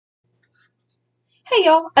Hey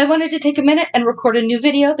y'all, I wanted to take a minute and record a new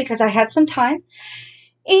video because I had some time,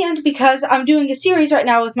 and because I'm doing a series right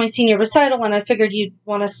now with my senior recital, and I figured you'd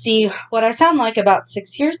want to see what I sound like about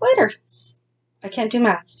 6 years later. I can't do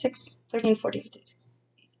math. 6, 13, 40, 56.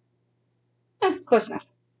 Close enough.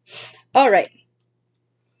 Alright.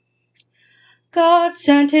 God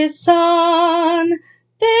sent his son,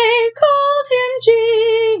 they called him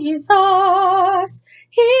Jesus.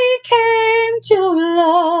 He came to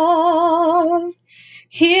love,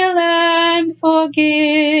 heal and forgive.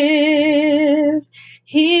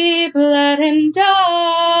 He bled and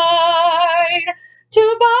died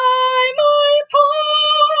to buy my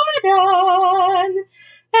pardon.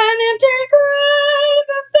 An empty grave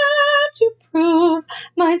is there to prove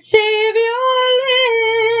my Savior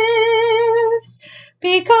lives.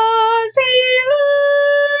 Because he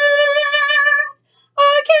lives,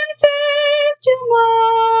 I can face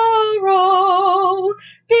tomorrow.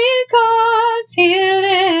 Because he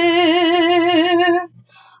lives,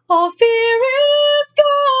 all fear is gone.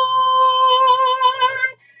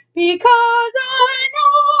 Because I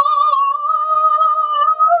know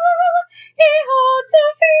he holds the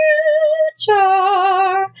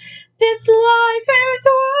future. This life is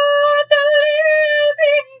worth the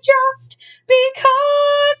living just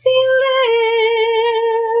because he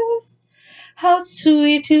lives. How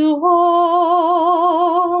sweet to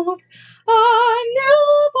hold a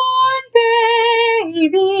newborn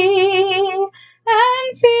baby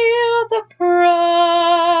and feel the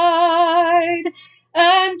pride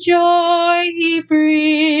and joy he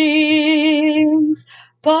brings,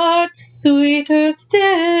 but sweeter still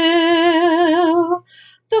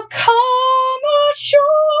the calm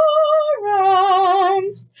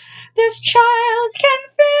assurance this child can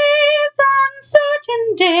face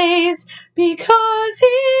uncertain days because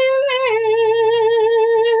he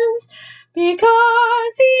lives.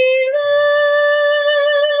 Because he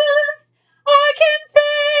lives, I can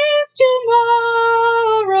face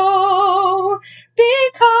tomorrow.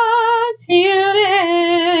 Because he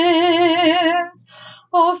lives,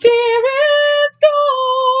 all fear is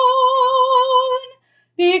gone.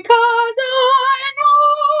 Because I know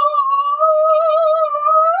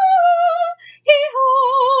he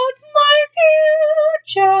holds my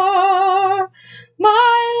future.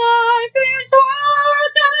 My life is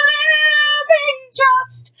worth the living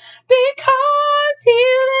just because he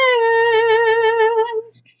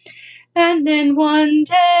lives. And then one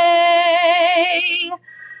day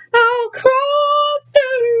I'll cross the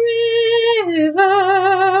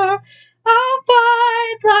river. I'll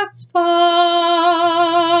fight life's final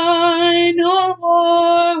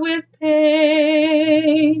war with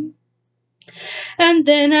pain. And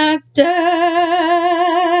then as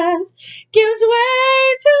death gives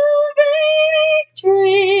way to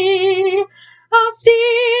victory, I'll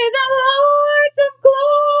see the lights of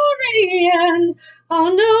glory and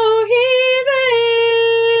I'll know he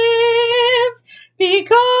lives.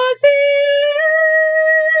 Because he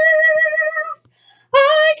lives,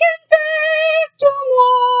 I can face tomorrow.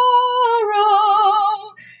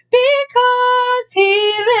 Because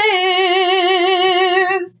he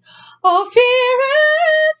lives, all fear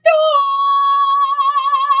is gone.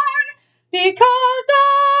 Because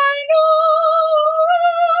I know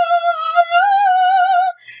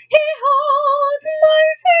he holds my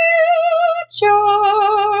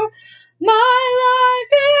future. My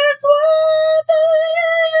life is worth the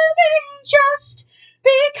living just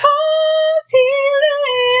because he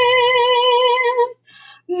lives.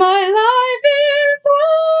 My life is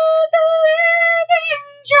worth the living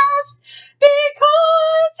just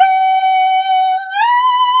because he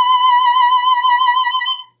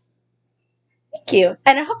lives. Thank you,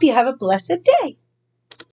 and I hope you have a blessed day.